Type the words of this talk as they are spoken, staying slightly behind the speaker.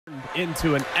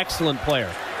into an excellent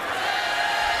player.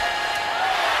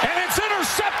 And it's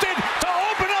intercepted to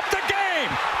open up the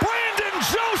game. Brandon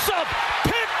Joseph,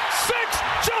 pick six,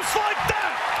 just like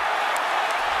that.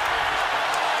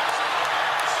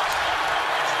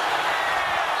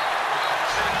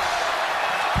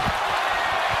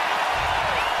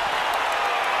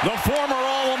 The former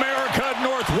All-America at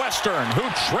Northwestern, who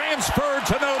transferred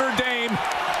to Notre Dame,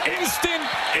 instant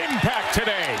impact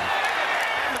today.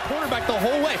 Quarterback the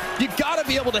whole way. You got to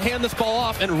be able to hand this ball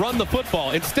off and run the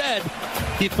football. Instead,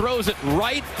 he throws it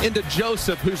right into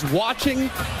Joseph, who's watching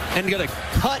and going to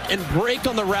cut and break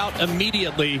on the route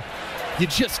immediately. You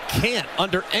just can't,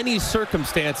 under any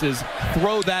circumstances,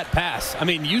 throw that pass. I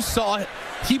mean, you saw it.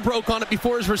 He broke on it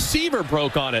before his receiver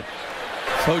broke on it.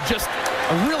 So just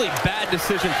a really bad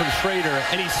decision from Shrader,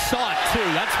 and he saw it too.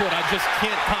 That's what I just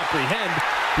can't comprehend.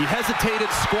 He hesitated,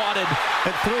 squatted,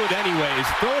 and threw it anyways.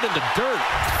 Throw it in the dirt,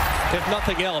 if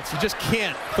nothing else. You just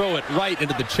can't throw it right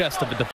into the chest of a defender.